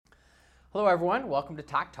Hello everyone, welcome to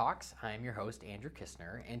TOC Talks. I'm your host, Andrew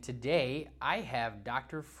Kistner, and today I have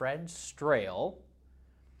Dr. Fred Strahl,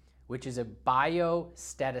 which is a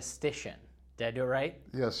biostatistician. Did I do it right?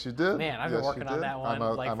 Yes, you did. Man, I've been working on that one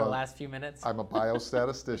for the last few minutes. I'm a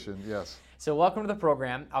biostatistician, yes. So welcome to the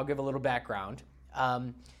program. I'll give a little background.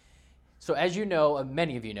 So as you know,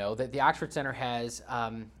 many of you know, that the Oxford Center has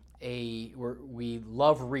we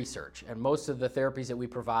love research, and most of the therapies that we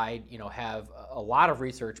provide, have a lot of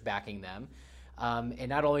research backing them. And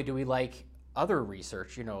not only do we like other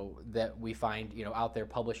research, that we find, out there,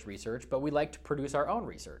 published research, but we like to produce our own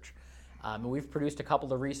research. And we've produced a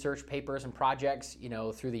couple of research papers and projects,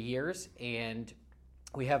 through the years, and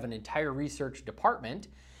we have an entire research department,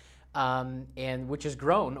 and which has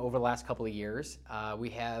grown over the last couple of years.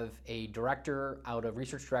 We have a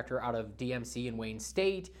research director out of DMC in Wayne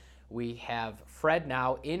State. We have Fred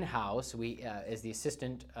now in-house as the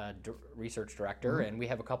assistant research director, and we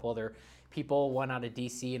have a couple other people, one out of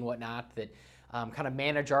DC and whatnot, that kind of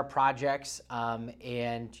manage our projects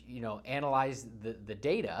and analyze the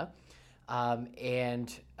data.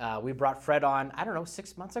 We brought Fred on, I don't know,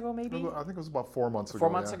 6 months ago maybe? I think it was about 4 months ago. 4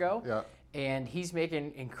 months ago? Yeah. And he's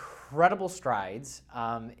making incredible strides.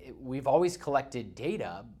 We've always collected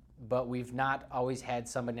data, but we've not always had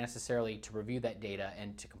somebody necessarily to review that data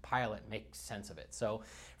and to compile it and make sense of it. So,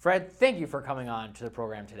 Fred, thank you for coming on to the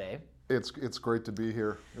program today. It's great to be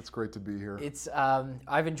here. It's great to be here.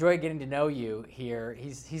 I've enjoyed getting to know you here.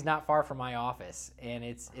 He's not far from my office, and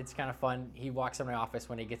it's kind of fun. He walks in my office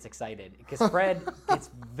when he gets excited, because Fred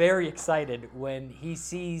gets very excited when he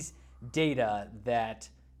sees data that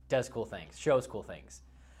does cool things, shows cool things.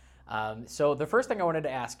 So the first thing I wanted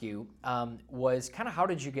to ask you was kind of how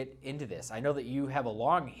did you get into this? I know that you have a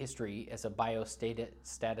long history as a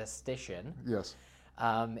biostatistician. Yes.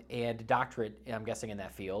 And a doctorate, I'm guessing, in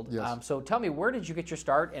that field. Yes. So tell me, where did you get your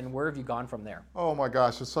start, and where have you gone from there? Oh my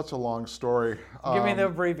gosh, it's such a long story. Give me the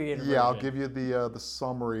abbreviated version. Yeah, I'll give you the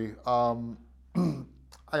summary. I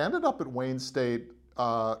ended up at Wayne State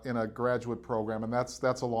in a graduate program, and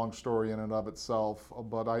that's a long story in and of itself.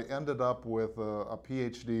 But I ended up with a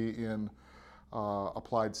PhD in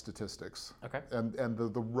applied statistics. Okay. And the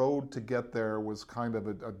road to get there was kind of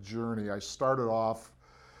a journey. I started off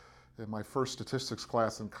in my first statistics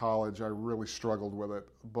class in college. I really struggled with it,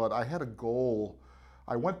 but I had a goal.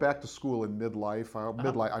 I went back to school in midlife. I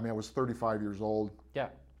was 35 years old. Yeah.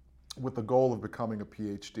 With the goal of becoming a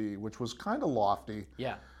PhD, which was kind of lofty.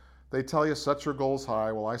 Yeah. They tell you set your goals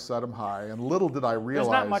high. Well, I set them high, and little did I realize.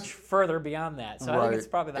 There's not much further beyond that, so right. I think it's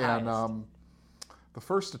probably the highest. And the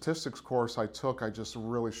first statistics course I took, I just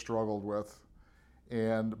really struggled with,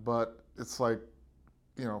 but it's like,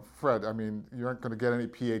 Fred, I mean, you aren't going to get any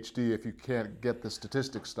PhD if you can't get the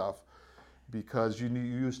statistics stuff, because you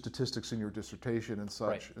use statistics in your dissertation and such.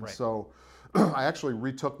 Right, and right. So I actually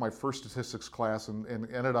retook my first statistics class and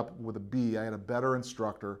ended up with a B. I had a better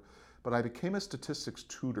instructor, but I became a statistics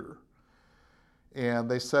tutor. And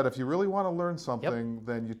they said, if you really want to learn something,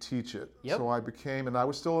 then you teach it. Yep. So I became, and I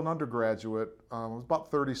was still an undergraduate. I was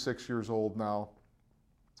about 36 years old now.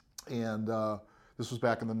 And this was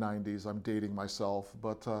back in the 90s. I'm dating myself.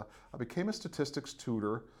 But I became a statistics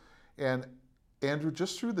tutor. And Andrew,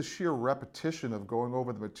 just through the sheer repetition of going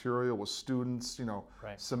over the material with students,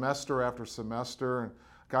 Right. semester after semester, and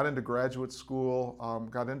got into graduate school,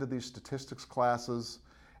 got into these statistics classes.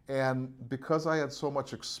 And because I had so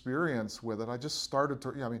much experience with it, I just started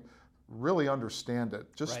to, really understand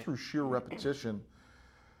it, just Right. through sheer repetition,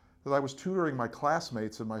 that I was tutoring my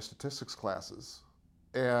classmates in my statistics classes.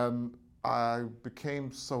 And I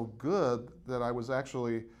became so good that I was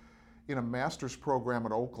actually in a master's program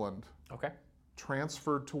at Oakland, Okay.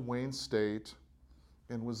 transferred to Wayne State,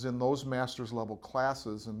 and was in those master's level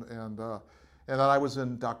classes. And then I was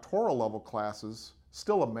in doctoral level classes,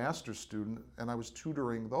 still a master's student, and I was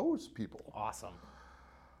tutoring those people. Awesome.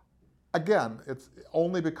 Again, it's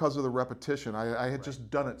only because of the repetition. I had Right. just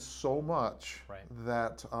done it so much Right.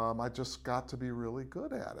 that I just got to be really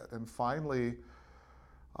good at it. And finally,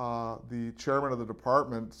 the chairman of the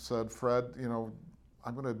department said, Fred,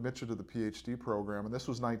 I'm going to admit you to the PhD program. And this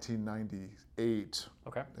was 1998.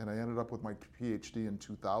 Okay. And I ended up with my PhD in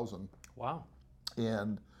 2000. Wow.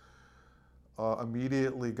 And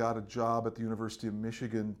immediately got a job at the University of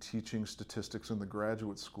Michigan teaching statistics in the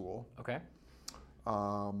graduate school. Okay.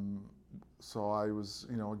 So I was,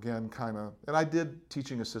 again, and I did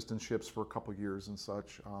teaching assistantships for a couple years and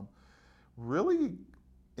such. Really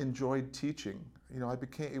enjoyed teaching.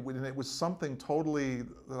 It was something totally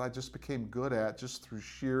that I just became good at just through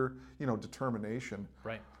sheer, determination.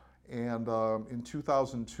 Right. And in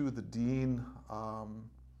 2002, the dean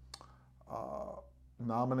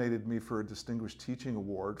nominated me for a Distinguished Teaching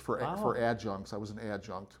Award for adjuncts. I was an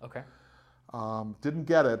adjunct. Okay. Didn't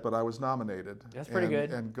get it, but I was nominated. That's pretty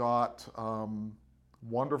good. And got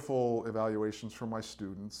wonderful evaluations from my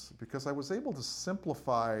students because I was able to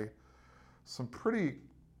simplify some pretty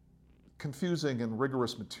confusing and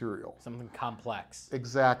rigorous material. Something complex.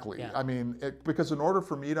 Exactly. Yeah. I mean, because in order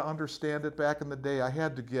for me to understand it back in the day, I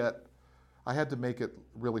had to make it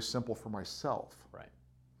really simple for myself. Right.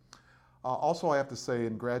 Also, I have to say,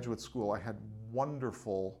 in graduate school, I had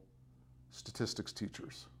wonderful statistics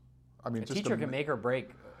teachers. I mean, A teacher can make or break,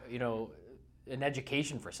 an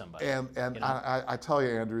education for somebody. And I tell you,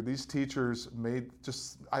 Andrew, these teachers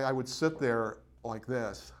I would sit there like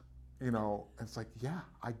this, and it's like, yeah,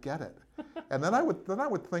 I get it. And then I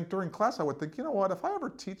would think during class, I would think, you know what, if I ever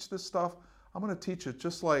teach this stuff, I'm going to teach it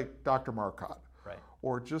just like Dr. Marcotte. Right.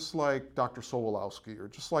 Or just like Dr. Sobolowski, or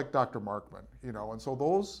just like Dr. Markman, and so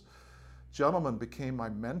those gentlemen became my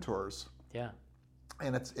mentors. Yeah.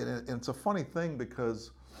 And it's a funny thing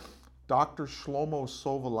because Dr. Shlomo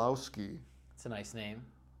Sobolowski, it's a nice name,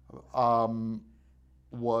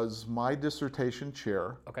 was my dissertation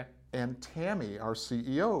chair. Okay. And Tammy, our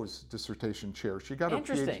CEO's dissertation chair. She got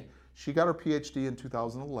Interesting. She got her PhD in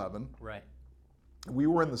 2011. Right. We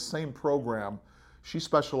were in the same program. She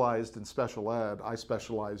specialized in special ed. I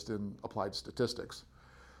specialized in applied statistics,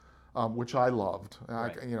 which I loved.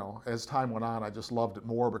 Right. As time went on, I just loved it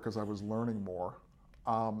more because I was learning more.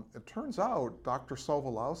 It turns out Dr.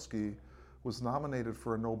 Sobolowski was nominated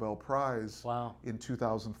for a Nobel Prize in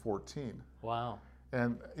 2014. Wow.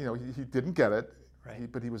 And he didn't get it, right.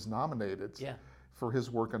 but he was nominated for his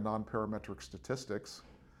work in non-parametric statistics.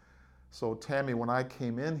 So Tammy, when I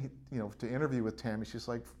came in, to interview with Tammy, she's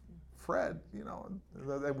like, Fred,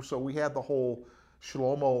 so we had the whole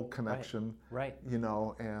Shlomo connection, right.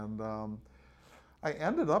 And I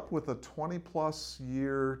ended up with a 20-plus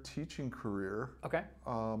year teaching career. Okay.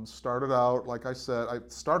 Started out, like I said, I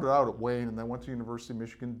started out at Wayne and then went to University of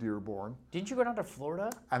Michigan, Dearborn. Didn't you go down to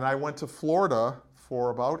Florida? And I went to Florida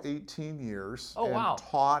for about 18 years. Oh, and wow.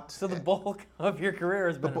 Taught. So the bulk of your career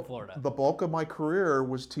has been in Florida. The bulk of my career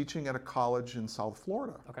was teaching at a college in South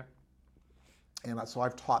Florida. Okay. And so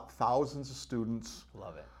I've taught thousands of students.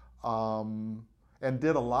 Love it. And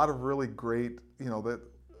did a lot of really great,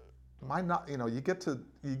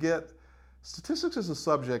 statistics is a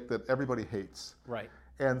subject that everybody hates. Right.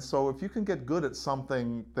 And so if you can get good at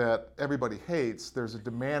something that everybody hates, there's a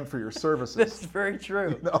demand for your services. That's very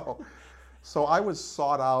true. So I was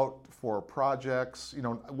sought out for projects,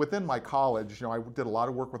 within my college, I did a lot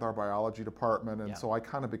of work with our biology department, and so I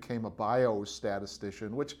kind of became a biostatistician,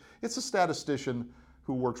 which it's a statistician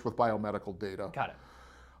who works with biomedical data. Got it.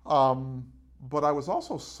 But I was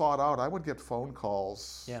also sought out. I would get phone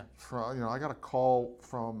calls from, I got a call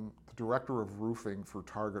from the director of roofing for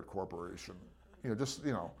Target Corporation.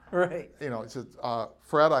 Right. He said,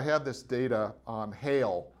 Fred, I have this data on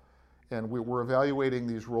hail, and we're evaluating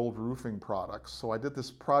these rolled roofing products. So I did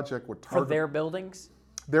this project with Target. For their buildings?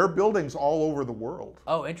 Their buildings all over the world.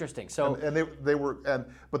 Oh, interesting. So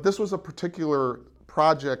but this was a particular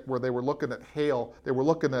project where they were looking at hail. They were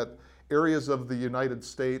looking at areas of the United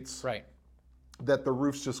States that the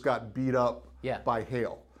roofs just got beat up by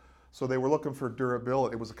hail. So they were looking for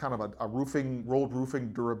durability. It was a kind of a rolled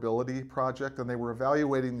roofing durability project, and they were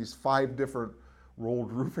evaluating these 5 different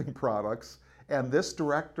rolled roofing products. And this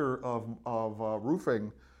director of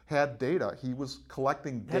roofing had data. He was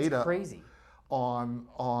collecting data. That's crazy. On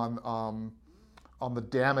the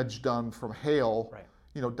damage done from hail,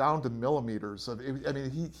 down to millimeters. And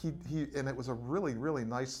it was a really, really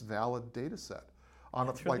nice, valid data set on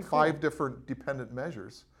really 5 different dependent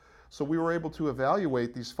measures. So we were able to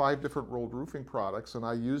evaluate these 5 different rolled roofing products, and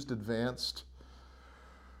I used advanced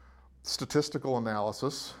statistical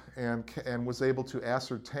analysis and was able to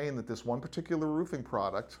ascertain that this one particular roofing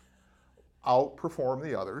product outperformed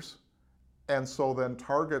the others. And so then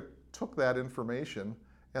Target took that information,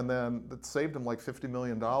 and then it saved them like $50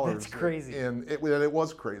 million. That's crazy. It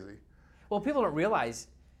was crazy. Well, people don't realize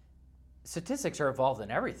statistics are involved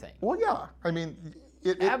in everything. Well, yeah. I mean,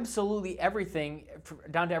 absolutely everything,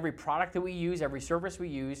 down to every product that we use, every service we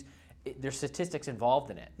use, there's statistics involved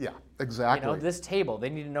in it. Yeah, exactly. This table, they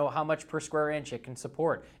need to know how much per square inch it can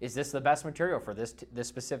support. Is this the best material for this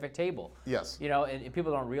specific table? Yes. And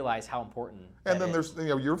people don't realize how important And then there's,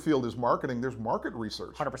 your field is marketing. There's market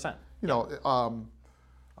research. 100%.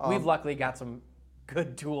 We've luckily got some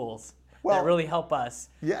good tools that really help us.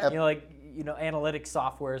 Yeah. Analytic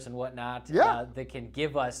softwares and whatnot that can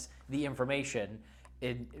give us the information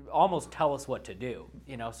and almost tell us what to do.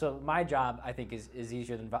 So my job, I think, is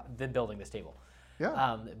easier than building this table.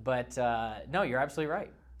 Yeah. No, you're absolutely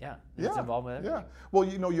right. Yeah, it's involved with everything. Yeah. Well,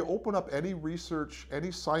 you open up any research,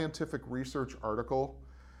 any scientific research article.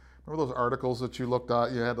 Remember those articles that you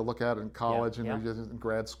had to look at in college and in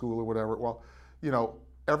grad school or whatever? Well,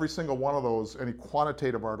 every single one of those, any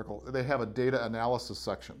quantitative article, they have a data analysis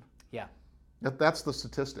section. Yeah. That's the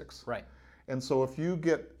statistics. Right. And so if you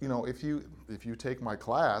get, if you take my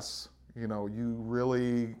class, you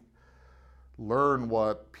really learn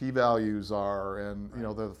what p-values are and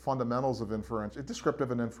the fundamentals of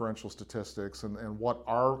descriptive and inferential statistics and what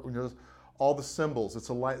are all the symbols.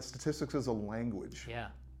 Statistics is a language. Yeah.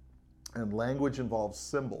 And language involves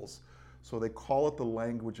symbols. So they call it the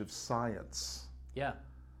language of science. Yeah.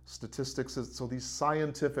 Statistics so these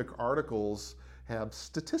scientific articles have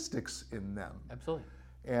statistics in them. Absolutely.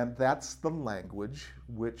 And that's the language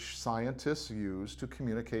which scientists use to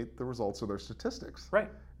communicate the results of their statistics.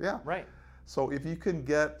 Right. Yeah. Right. So if you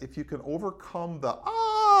can overcome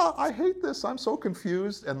I hate this, I'm so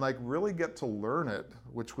confused, and really get to learn it,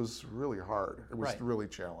 which was really hard. It was really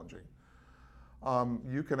challenging.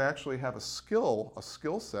 You can actually have a skill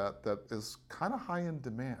set that is kind of high in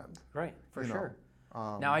demand. Right, for sure.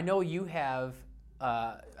 Now I know you have,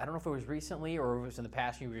 I don't know if it was recently or it was in the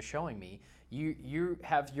past you were just showing me, you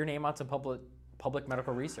have your name on some public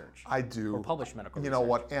medical research. I do. Or published medical research. You know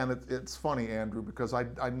what, and it's funny, Andrew, because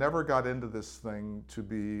I never got into this thing to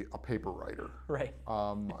be a paper writer. Right.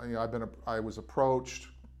 I was approached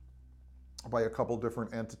by a couple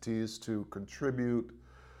different entities to contribute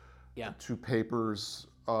to papers,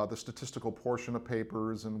 the statistical portion of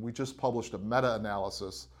papers, and we just published a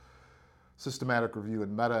meta-analysis, systematic review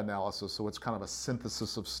and meta-analysis, so it's kind of a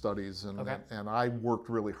synthesis of studies, and I worked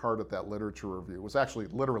really hard at that literature review. It was actually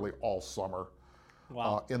literally all summer.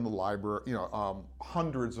 Wow. In the library,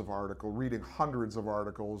 hundreds of articles, reading hundreds of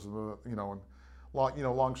articles, and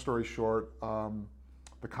long story short,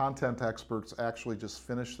 the content experts actually just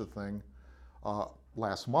finished the thing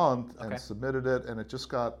last month and submitted it, and it just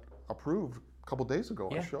got approved a couple days ago.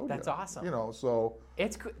 Yeah, I showed that's you. awesome. So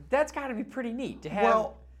that's got to be pretty neat to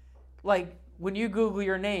have. When you Google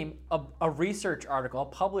your name, a research article, a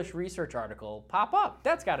published research article pop up.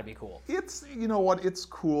 That's got to be cool. It's it's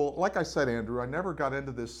cool. Like I said, Andrew, I never got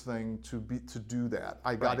into this thing to do that.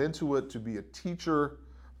 I got into it to be a teacher,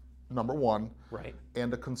 number one,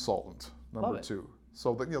 and a consultant, number two.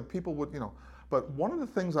 So that people would But one of the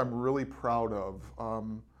things I'm really proud of,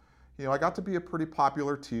 I got to be a pretty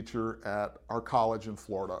popular teacher at our college in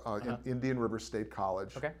Florida, in Indian River State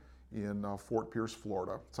College. In Fort Pierce,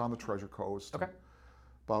 Florida. It's on the Treasure Coast,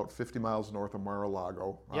 about 50 miles north of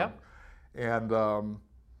Mar-a-Lago. And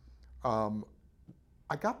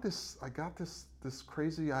I got this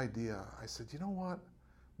crazy idea. I said, you know what?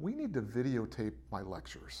 We need to videotape my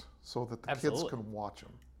lectures so that the kids can watch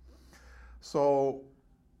them. So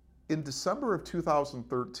in December of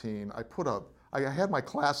 2013, I had my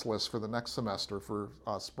class list for the next semester for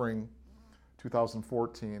spring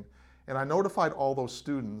 2014. And I notified all those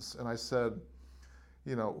students, and I said,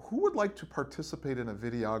 who would like to participate in a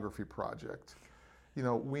videography project?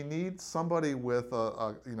 We need somebody with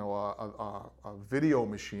a video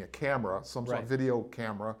machine, a camera, some sort of video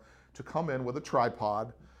camera, to come in with a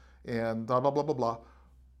tripod, and blah, blah, blah, blah, blah.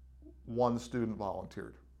 One student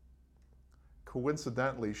volunteered.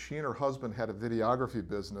 Coincidentally, she and her husband had a videography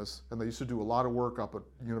business, and they used to do a lot of work up at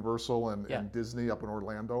Universal and Disney up in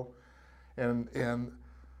Orlando. And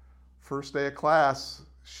first day of class,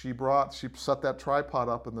 she set that tripod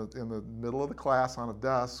up in the middle of the class on a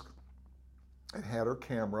desk and had her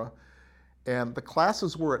camera. And the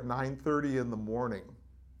classes were at 9:30 in the morning,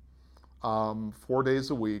 4 days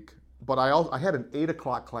a week. But I had an 8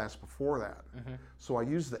 o'clock class before that. So I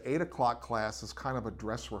used the 8 o'clock class as kind of a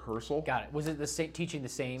dress rehearsal. Got it. Was it teaching the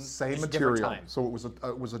same material? So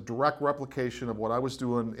it was a direct replication of what I was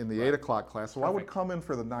doing in the 8 o'clock class. So I would come in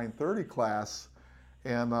for the 9:30 class,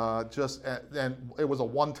 and it was a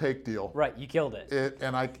one-take deal. Right, you killed it.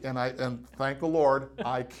 And thank the Lord,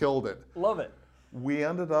 I killed it. Love it. We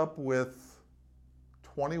ended up with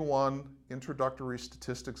 21 introductory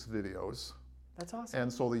statistics videos. That's awesome.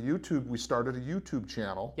 And so we started a YouTube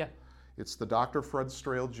channel. Yeah. It's the Dr. Fred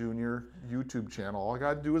Strail Jr. YouTube channel. All I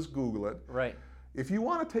got to do is Google it. Right. If you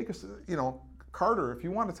want to take Carter, if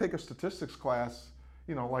you want to take a statistics class,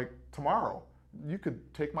 like tomorrow, you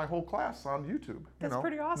could take my whole class on YouTube. That's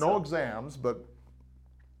pretty awesome. No exams, but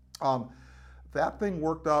that thing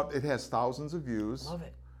worked out. It has thousands of views. Love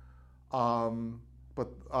it. But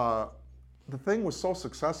the thing was so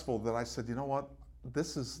successful that I said, you know what?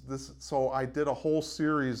 So I did a whole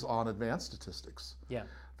series on advanced statistics. Yeah.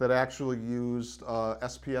 That actually used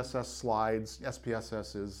SPSS slides.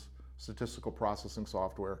 SPSS is statistical processing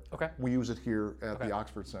software. Okay. We use it here at the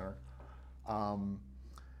Oxford Center.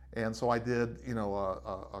 And so I did,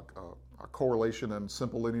 a correlation and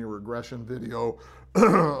simple linear regression video,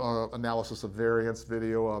 analysis of variance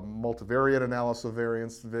video, a multivariate analysis of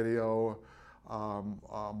variance video,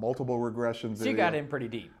 multiple regression video. So you got in pretty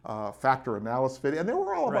deep. Factor analysis video, and they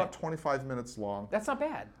were all about 25 minutes long. That's not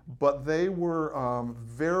bad. But they were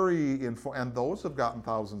very and those have gotten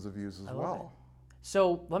thousands of views as well.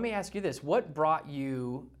 So let me ask you this: what brought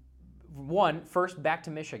you, one, first back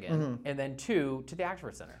to Michigan, and then two, to the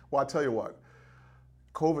Oxford Center? Well, I'll tell you what,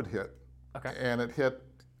 COVID hit, Okay. and it hit,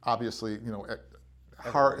 obviously,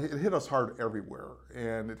 hard. It hit us hard everywhere,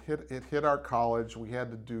 and it hit our college. We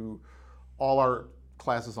had to do all our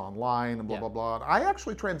classes online and blah blah blah. And I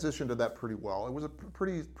actually transitioned to that pretty well. It was a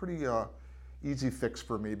pretty easy fix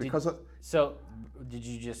for me because. So, did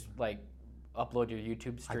you just like upload your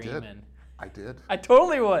YouTube stream? I did. I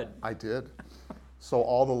totally would. I did. So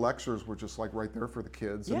all the lectures were just like right there for the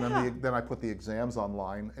kids, and then I put the exams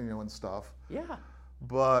online, and stuff. Yeah.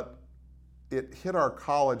 But it hit our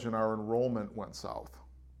college, and our enrollment went south.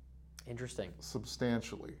 Interesting.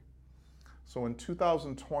 Substantially. So in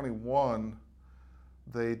 2021,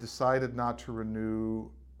 they decided not to renew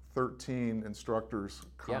 13 instructors'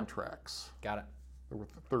 contracts. Got it. There were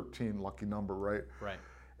 13, lucky number, right? Right.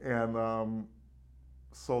 And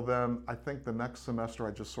so then I think the next semester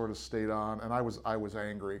I just sort of stayed on, and I was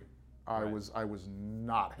angry. I was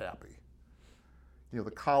not happy.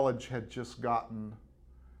 The college had just gotten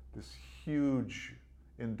this huge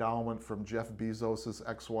endowment from Jeff Bezos's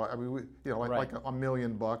ex-wife. I mean, like $1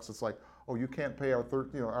 million. It's like, oh, you can't pay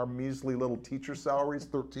our measly little teacher salaries,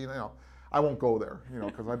 13. I won't go there,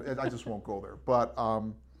 because I just won't go there. But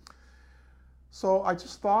so I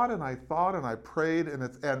just thought and I prayed,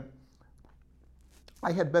 and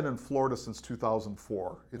I had been in Florida since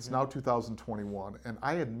 2004. It's now 2021, and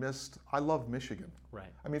I love Michigan.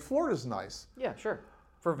 Right. I mean, Florida's nice. Yeah, sure.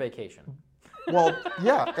 For vacation. Well,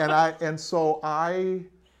 yeah, and so I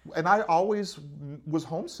always was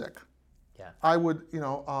homesick. Yeah. I would,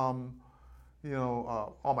 all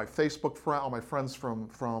my Facebook friends, all my friends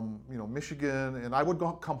from Michigan, and I would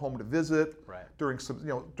come home to visit during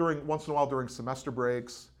once in a while during semester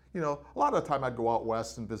breaks. A lot of the time I'd go out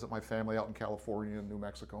west and visit my family out in California and New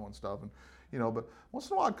Mexico and stuff, but once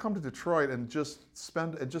in a while I'd come to Detroit and just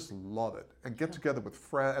love it and get together with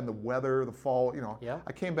friends and the weather, the fall.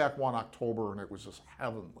 I came back one October and it was just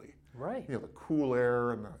heavenly. Right. The cool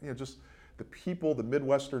air and just the people, the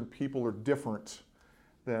Midwestern people are different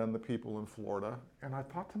than the people in Florida. And I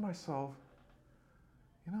thought to myself,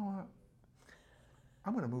 you know what?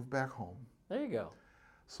 I'm going to move back home. There you go.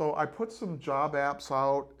 So I put some job apps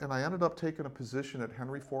out, and I ended up taking a position at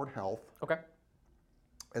Henry Ford Health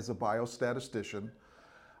as a biostatistician.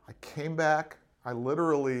 I came back. I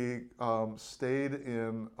literally stayed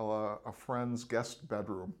in a friend's guest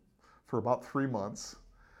bedroom for about 3 months.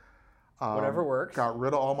 Whatever works. Got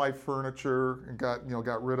rid of all my furniture and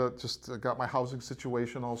got my housing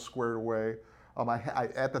situation all squared away.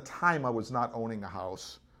 At the time, I was not owning a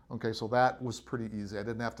house. Okay, so that was pretty easy. I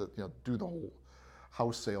didn't have to do the whole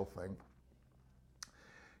house sale thing.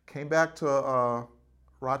 Came back to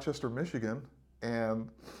Rochester, Michigan, and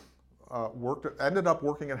ended up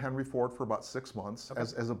working at Henry Ford for about 6 months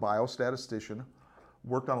as a biostatistician.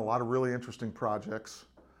 Worked on a lot of really interesting projects,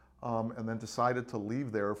 and then decided to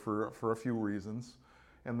leave there for a few reasons,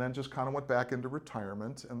 and then just kind of went back into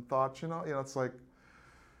retirement and thought, it's like,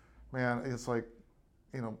 man, it's like,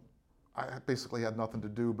 I basically had nothing to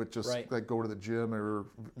do but just like go to the gym or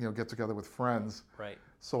get together with friends. Right.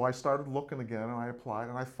 So I started looking again, and I applied,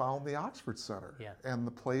 and I found the Oxford Center. Yeah. And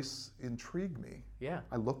the place intrigued me. Yeah.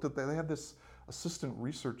 I looked at they had this assistant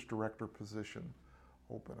research director position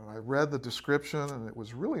open, and I read the description, and it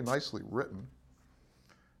was really nicely written.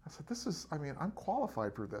 I said, I'm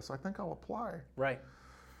qualified for this. I think I'll apply. Right.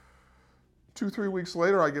 2-3 weeks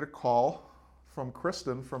later, I get a call from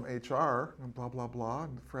Kristen from HR, and blah, blah, blah.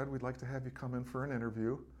 And Fred, we'd like to have you come in for an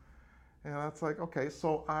interview. And that's like, okay.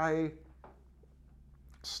 So I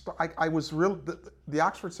was the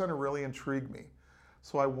Oxford Center really intrigued me.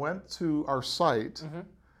 So I went to our site,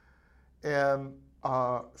 and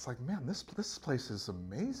it's like, man, this place is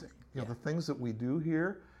amazing. The things that we do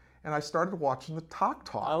here. And I started watching the TOC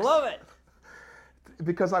talks. I love it.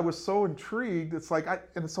 Because I was so intrigued. It's like,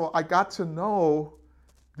 so I got to know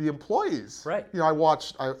the employees. Right. I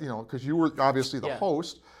watched, because you were obviously the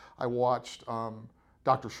host. I watched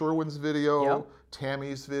Dr. Sherwin's video,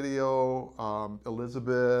 Tammy's video,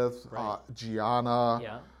 Elizabeth,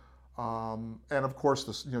 Gianna, and of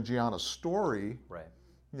course Gianna's story. Right.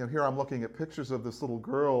 here I'm looking at pictures of this little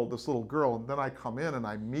girl, and then I come in and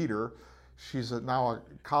I meet her. She's now a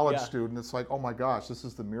college student. It's like, oh my gosh, this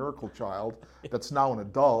is the miracle child that's now an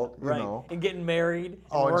adult, you know. And getting married. And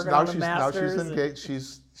Oh, working on the masters. Now she's engaged.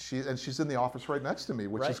 She's in the office right next to me,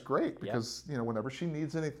 which is great because whenever she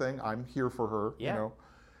needs anything, I'm here for her. You know,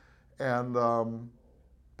 and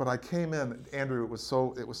but I came in, Andrew. It was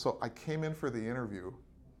so. I came in for the interview.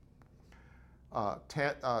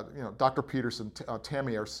 Dr. Peterson,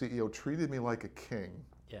 Tammy, our CEO, treated me like a king.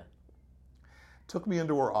 Yeah. Took me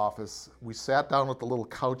into her office. We sat down at the little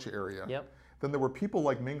couch area. Yep. Then there were people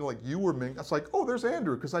like mingling. You were mingling. It's like, oh, there's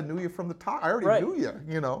Andrew, because I knew you from the TOC. I already knew you,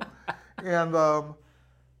 And,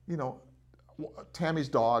 Tammy's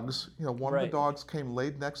dogs, one of the dogs came,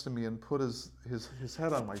 laid next to me, and put his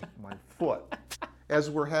head on my foot as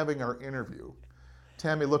we're having our interview.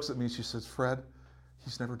 Tammy looks at me, she says, Fred,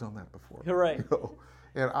 he's never done that before. Right.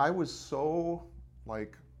 And I was so,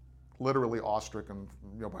 literally awestricken,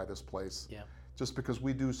 by this place. Yeah. Just because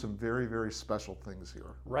we do some very, very special things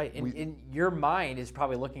here. Right. And your mind is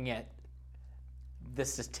probably looking at the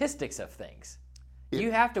statistics of things.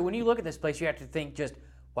 You have to, when you look at this place, you have to think just,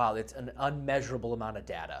 wow, it's an unmeasurable amount of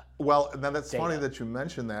data. Well, and then it's funny that you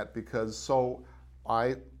mention that because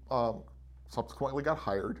I subsequently got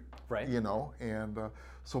hired. Right. And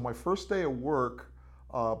so my first day of work,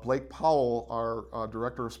 Blake Powell, our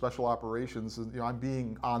director of special operations, I'm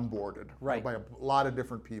being onboarded by a lot of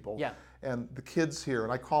different people. Yeah. And the kids here,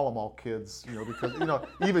 and I call them all kids, because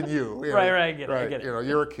even you. Right, I get it.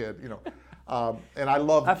 You're a kid, and I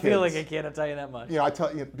love kids. I feel like a kid, I'll tell you that much. I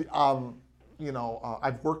tell you,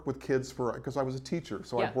 I've worked with kids because I was a teacher,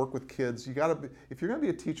 so I've worked with kids. If you're going to be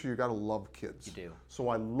a teacher, you got to love kids. You do. So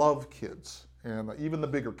I love kids, and even the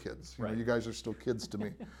bigger kids. You guys are still kids to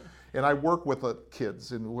me. And I work with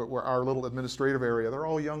kids in our little administrative area. They're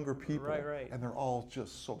all younger people, right. And they're all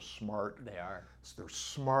just so smart. They are. They're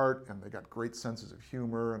smart, and they got great senses of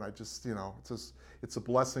humor. And I just, it's a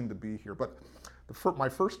blessing to be here. But my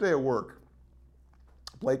first day of work,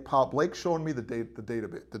 Blake showing me the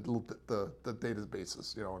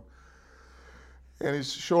databases, and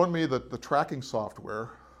he's showing me the tracking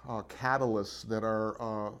software, catalysts that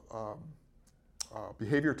our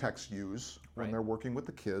behavior techs use when they're working with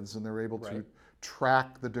the kids, and they're able to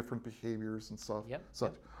track the different behaviors and stuff.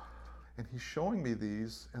 Such. And he's showing me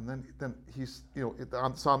these, and then he's,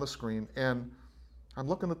 it's on the screen, and I'm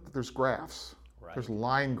looking at, there's graphs. There's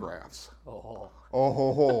line graphs.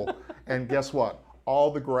 And guess what?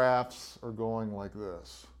 All the graphs are going like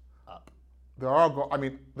this. Up. They're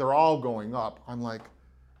all going up. I'm like,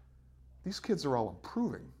 these kids are all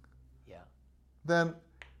improving. Yeah. Then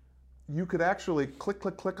you could actually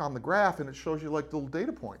click on the graph, and it shows you little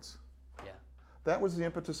data points. Yeah. That was the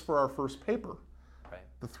impetus for our first paper. Right.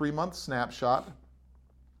 The 3-month snapshot,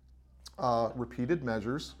 repeated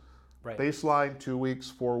measures, baseline 2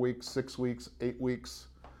 weeks, 4 weeks, 6 weeks, 8 weeks.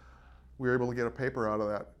 We were able to get a paper out of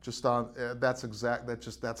that. Just on that's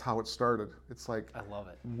how it started. It's like I love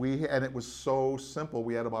it. And it was so simple.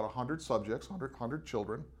 We had about 100 subjects, 100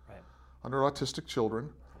 children, 100 autistic children.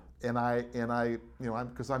 And I,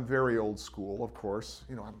 I'm very old school, of course,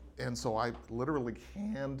 and so I literally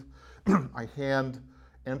hand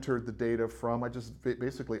entered the data I just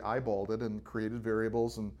basically eyeballed it and created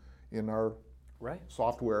variables in our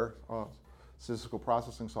software, statistical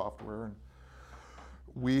processing software, and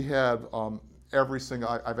we had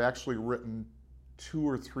I've actually written 2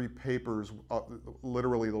 or 3 papers,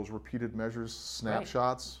 literally those repeated measures,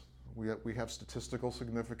 snapshots. We have statistical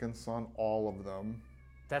significance on all of them.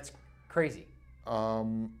 That's crazy.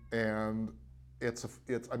 And it's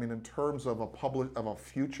in terms of a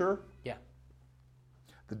future. Yeah.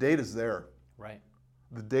 The data's there. Right.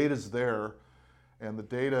 The data's there, and the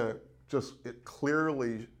data it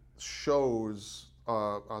clearly shows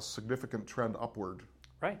a significant trend upward.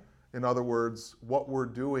 Right. In other words, what we're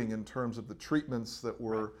doing in terms of the treatments that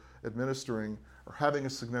we're administering are having a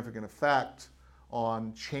significant effect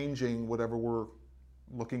on changing whatever we're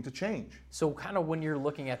looking to change. So kind of when you're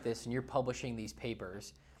looking at this and you're publishing these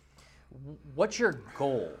papers, what's your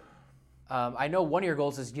goal? I know one of your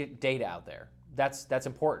goals is to get data out there. That's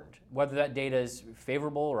important. Whether that data is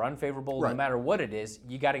favorable or unfavorable, no matter what it is,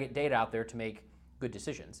 you got to get data out there to make good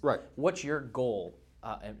decisions. Right. What's your goal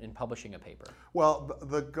in publishing a paper? Well,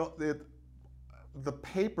 the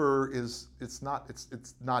paper it's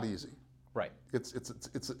not easy. Right.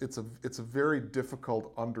 It's a very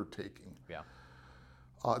difficult undertaking. Yeah.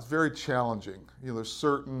 It's very challenging. There's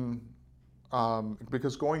certain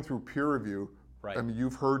because going through peer review. Right. I mean,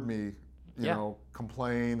 you've heard me,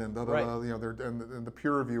 complain and and the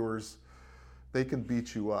peer reviewers, they can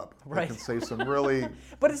beat you up. Right. They can say some really...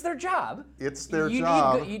 But it's their job. It's their you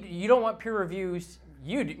job. You don't want peer reviews.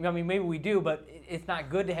 I mean, maybe we do, but it's not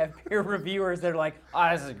good to have peer reviewers that are like, "Oh,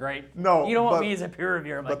 this is great." No, you don't want me as a peer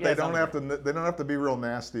reviewer. I'm but like, they don't have to. They don't have to be real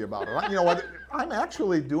nasty about it. You know what? I'm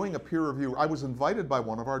actually doing a peer review. I was invited by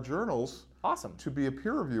one of our journals. Awesome. To be a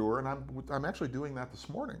peer reviewer, and I'm actually doing that this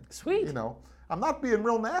morning. Sweet. You know, I'm not being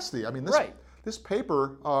real nasty. I mean, this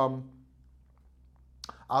paper, out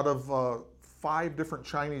of 5 different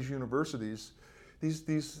Chinese universities,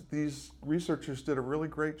 these researchers did a really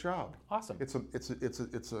great job. Awesome. It's a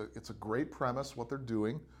great premise what they're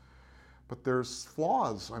doing, but there's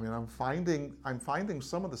flaws. I mean, I'm finding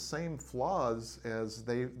some of the same flaws as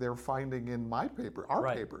they're finding in my paper,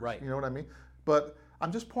 our papers. Right. You know what I mean? But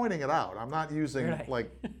I'm just pointing it out. I'm not using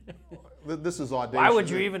like this is audacious. Why would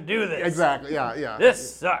you even do this? Exactly. Yeah.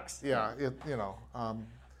 This sucks. Yeah.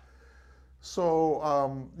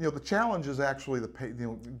 So the challenge is actually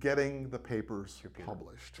getting the papers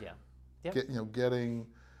published. Yeah. Yep. Getting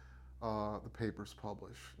the papers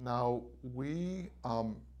published. Now we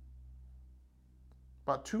about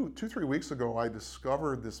 2-3 weeks ago, I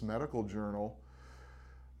discovered this medical journal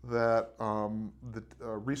that the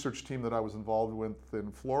research team that I was involved with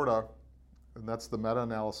in Florida, and that's the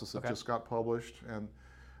meta-analysis that just got published, and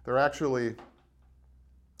they're actually,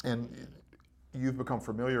 and you've become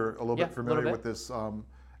a little bit familiar with this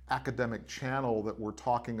academic channel that we're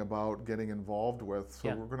talking about getting involved with.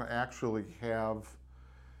 So we're going to actually have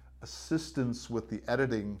assistance with the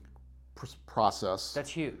editing process. That's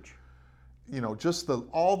huge. Just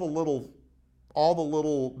all the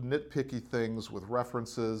little nitpicky things with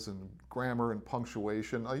references and grammar and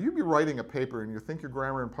punctuation. You'd be writing a paper and you think your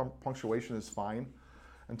grammar and punctuation is fine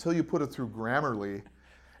until you put it through Grammarly.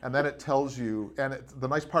 And then it tells you, and the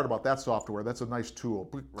nice part about that software, that's a nice tool.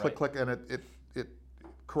 Click, and it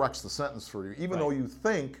corrects the sentence for you. Even though you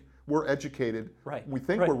think we're educated, we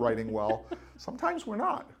think we're writing well, sometimes we're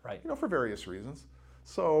not, for various reasons.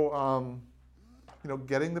 So,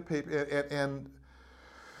 getting the paper, and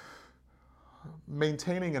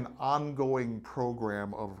maintaining an ongoing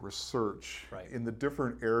program of research in the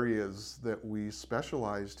different areas that we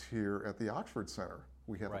specialized here at the Oxford Center.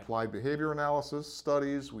 We have applied behavior analysis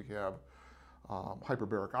studies, we have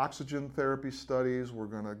hyperbaric oxygen therapy studies, we're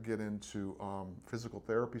going to get into physical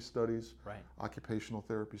therapy studies, occupational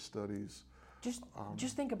therapy studies. Just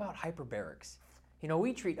think about hyperbarics.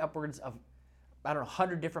 We treat upwards of,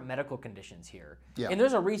 100 different medical conditions here. Yeah. And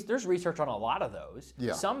there's research on a lot of those.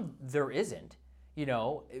 Yeah. Some there isn't,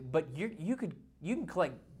 but you can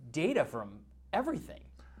collect data from everything.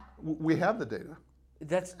 We have the data.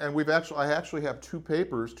 And I actually have 2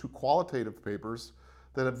 qualitative papers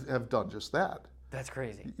that have done just that. That's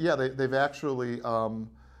crazy. Yeah, they've actually,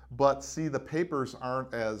 but see, the papers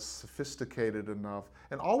aren't as sophisticated enough.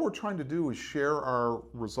 And all we're trying to do is share our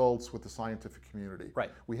results with the scientific community. Right.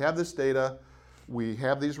 We have this data, we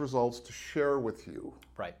have these results to share with you.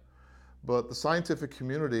 Right. But the scientific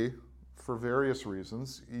community, for various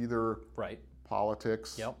reasons, either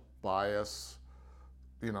politics, bias,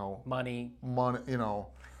 money,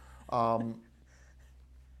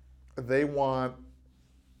 they want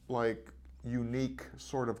like unique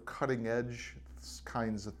sort of cutting edge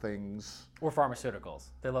kinds of things. Or pharmaceuticals.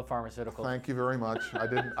 They love pharmaceuticals. Thank you very much.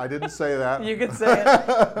 I didn't say that. You can say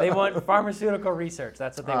it. They want pharmaceutical research.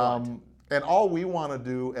 That's what they want. And all we want to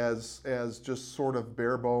do as just sort of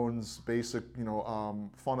bare bones, basic,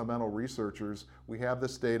 fundamental researchers, we have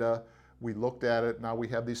this data, we looked at it, now we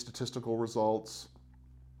have these statistical results,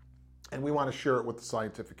 and we want to share it with the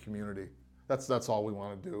scientific community. That's all we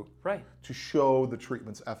want to do. Right. To show the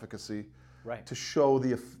treatment's efficacy. Right. To show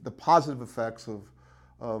the positive effects of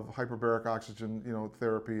hyperbaric oxygen,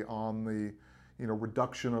 therapy on the,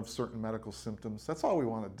 reduction of certain medical symptoms. That's all we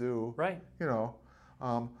want to do. Right.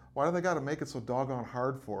 Why do they got to make it so doggone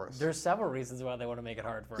hard for us? There's several reasons why they want to make it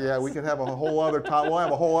hard for us. Yeah, we could have a whole other talk. We'll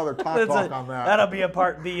have a whole other talk on that. That'll be a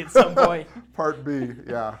part B at some point. Part B,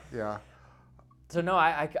 yeah. So no,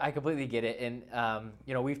 I completely get it, and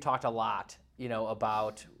we've talked a lot,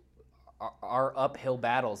 about our uphill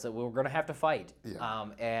battles that we're going to have to fight,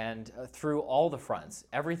 and through all the fronts,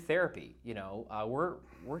 every therapy,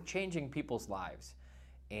 we're changing people's lives,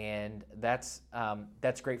 and that's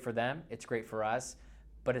great for them. It's great for us,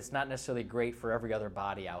 but it's not necessarily great for every other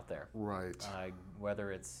body out there. Right.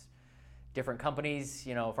 Whether it's different companies,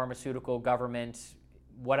 pharmaceutical, government,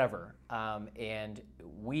 whatever, and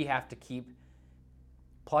we have to keep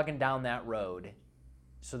plugging down that road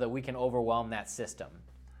so that we can overwhelm that system.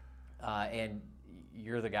 And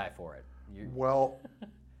you're the guy for it. Well,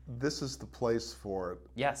 this is the place for it.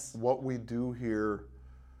 Yes. What we do here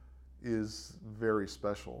is very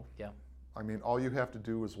special. Yeah. I mean, all you have to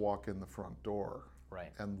do is walk in the front door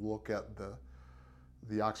Right. and look at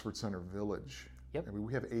the Oxford Center Village. Yep. I mean,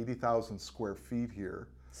 we have 80,000 square feet here.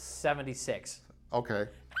 76. Okay.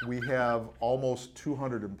 We have almost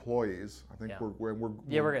 200 employees. I think Yeah.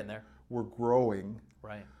 we're getting there. We're growing.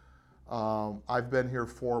 Right. I've been here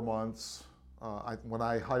 4 months. When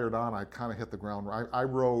I hired on, I kind of hit the ground. I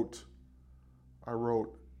wrote I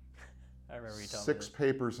remember you telling me 6 this.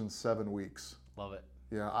 papers in 7 weeks. Love it.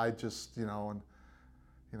 Yeah, I just,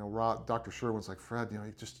 Dr. Sherwin's like, Fred, you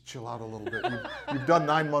just chill out a little bit. You've done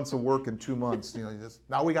 9 months of work in 2 months.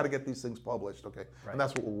 Now we got to get these things published, okay? Right. And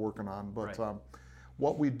that's what we're working on. But Right.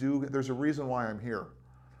 what we do, there's a reason why I'm here.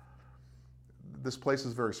 This place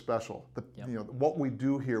is very special. Yep. What we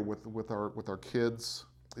do here with our kids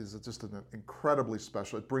is just an incredibly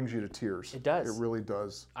special. It brings you to tears. It does. It really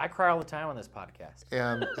does. I cry all the time on this podcast.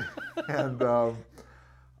 And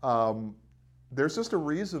there's just a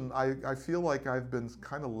reason I feel like I've been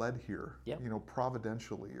kind of led here. Yep.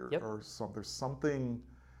 Providentially Yep. or something. There's something,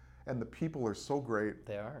 and the people are so great.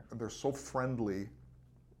 They are. And they're so friendly.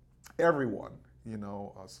 Everyone,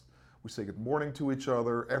 us. We say good morning to each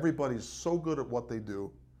other. Everybody's so good at what they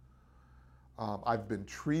do. I've been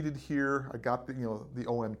treated here. I got the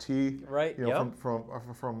OMT, Right. Yep.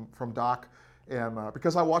 from Doc, and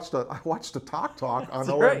because I watched a talk on That's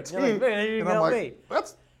OMT, right. You're like, man, you and can I'm help like, me.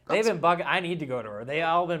 that's They've been bugging. I need to go to her. They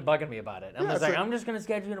all been bugging me about it. I'm Yeah, just it's like, a- I'm just going to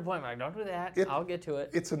schedule an appointment. Like, don't do that. I'll get to it.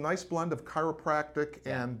 It's a nice blend of chiropractic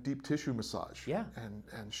Yeah. and deep tissue massage. Yeah.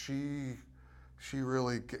 And she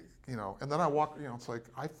really, and then I walk, it's like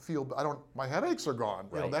my headaches are gone,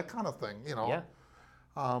 Right. that kind of thing, Yeah.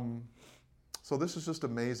 So this is just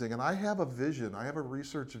amazing, and I have a vision. I have a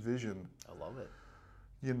research vision, I love it.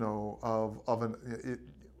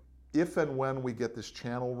 if and when we get this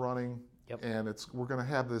channel running, Yep. and we're going to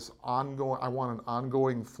have this ongoing. I want an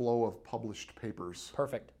ongoing flow of published papers.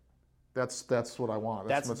 Perfect. That's what I want.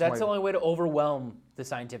 That's the only way to overwhelm the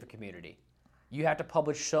scientific community. You have to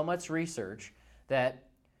publish so much research that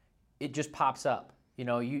it just pops up.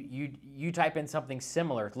 You type in something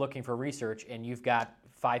similar looking for research, and you've got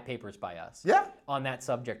 5 papers by us. Yeah. On that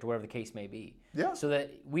subject, or whatever the case may be. Yeah. So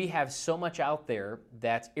that we have so much out there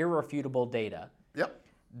that's irrefutable data Yep.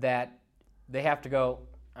 that they have to go,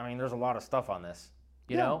 I mean, there's a lot of stuff on this.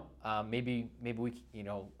 Yeah. Maybe we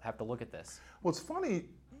have to look at this. Well, it's funny,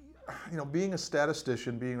 being a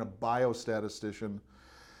statistician, being a biostatistician.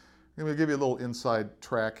 I'm going to give you a little inside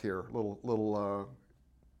track here, little.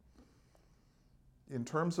 In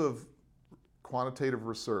terms of quantitative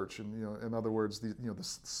research, and in other words, the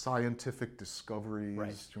scientific discoveries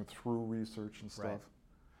Right. through research and stuff. Right.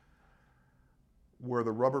 Where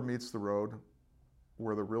the rubber meets the road,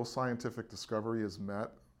 where the real scientific discovery is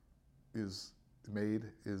made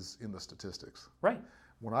is in the statistics. Right.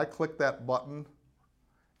 When I click that button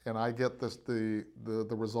and I get the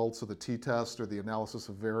results of the t-test or the analysis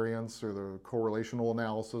of variance or the correlational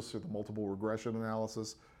analysis or the multiple regression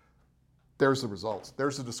analysis, there's the results.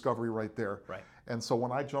 There's the discovery right there. Right. And so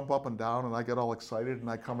when I jump up and down and I get all excited and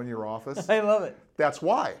I come in your office, I love it. that's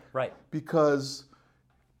why. Right. Because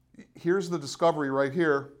here's the discovery right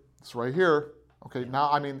here. It's right here. Okay,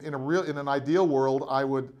 now, I mean, in an ideal world, I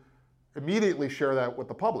would immediately share that with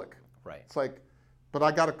the public. Right. It's like, but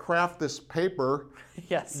I got to craft this paper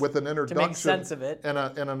Yes. with an introduction to make sense of it. and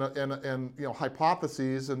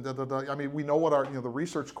hypotheses and I mean, we know what our the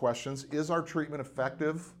research questions. Is our treatment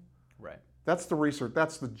effective? Right. That's the research.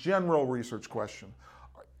 That's the general research question.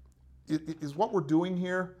 Is what we're doing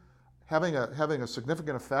here having a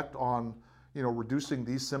significant effect on reducing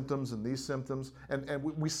these symptoms and these symptoms? And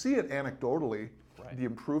we see it anecdotally, Right. the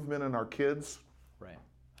improvement in our kids. Right.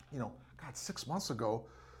 God, 6 months ago,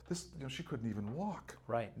 this she couldn't even walk.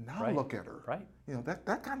 Right. Now Right. look at her. Right.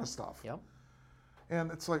 That kind of stuff. Yep.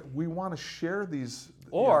 And it's like we want to share these.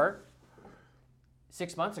 Or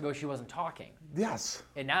 6 months ago she wasn't talking, Yes.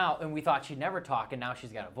 and we thought she'd never talk, and now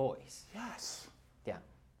she's got a voice. Yes. Yeah.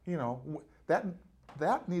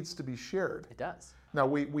 That needs to be shared. It does. Now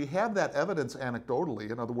we have that evidence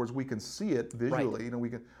anecdotally. In other words, we can see it visually. Right. We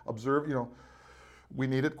can observe. We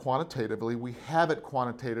need it quantitatively. We have it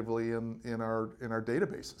quantitatively in our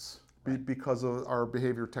databases because of our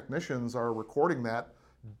behavior technicians are recording that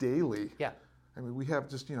daily. Yeah. I mean, we have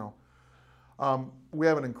just we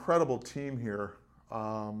have an incredible team here.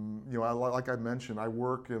 Like I mentioned, I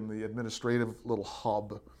work in the administrative little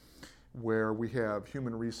hub where we have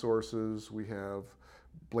human resources. We have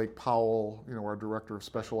Blake Powell, our director of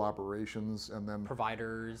special operations, and then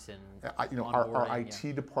Providers and our onboarding,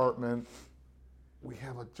 IT department. We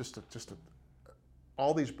have just a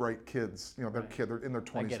all these bright kids, you know, Right. they're in their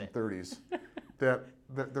 20s get and it. 30s, that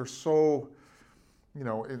they're so, you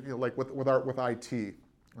know, like with IT.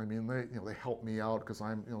 I mean, they help me out because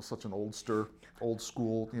I'm, you know, such an old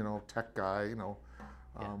school, you know, tech guy, you know.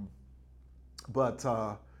 Yeah. But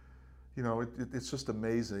you know, it's just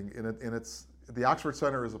amazing, and it's the Oxford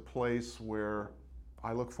Center is a place where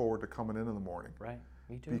I look forward to coming in the morning. Right.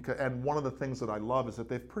 Me too. And one of the things that I love is that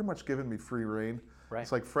they've pretty much given me free reign. Right.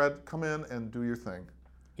 It's like, Fred, come in and do your thing.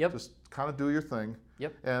 Yep. Just kind of do your thing.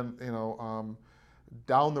 Yep. And you know,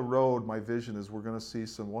 down the road, my vision is we're going to see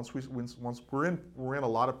some once we're in a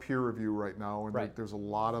lot of peer review right now, and Right. there's a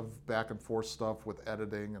lot of back and forth stuff with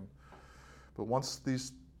editing, but once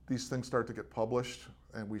these things start to get published,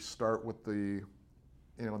 and we start with the,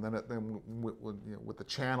 you know, and then with the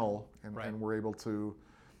channel, and, Right. and we're able to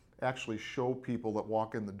actually show people that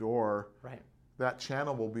walk in the door, Right. that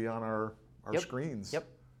channel will be on our Yep. screens. Yep.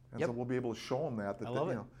 And Yep. so we'll be able to show them that I love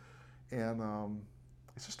you it. know, and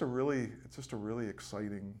it's just a really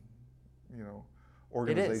exciting, you know,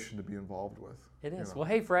 organization to be involved with. It you is. know. Well,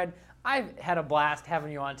 hey, Fred, I've had a blast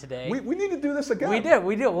having you on today. We need to do this again.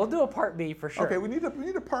 We do. We'll do a part B for sure. Okay, we need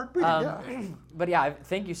a part B. Yeah. But yeah,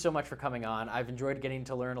 thank you so much for coming on. I've enjoyed getting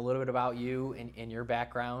to learn a little bit about you and your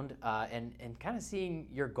background, and kind of seeing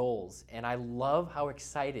your goals. And I love how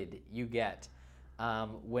excited you get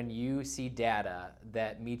when you see data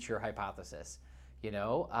that meets your hypothesis. You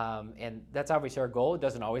know, and that's obviously our goal. It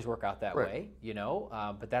doesn't always work out that Right. way, you know,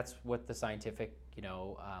 but that's what the scientific, you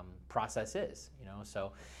know, process is, you know.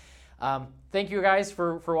 So thank you guys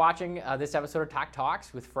for watching this episode of TOC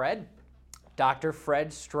Talks with Fred, Dr.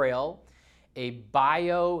 Fred Strahl, a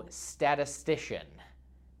biostatistician.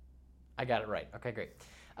 I got it right. Okay, great.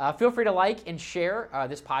 Feel free to like and share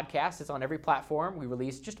this podcast. It's on every platform. We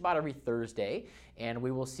release just about every Thursday, and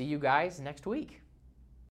we will see you guys next week.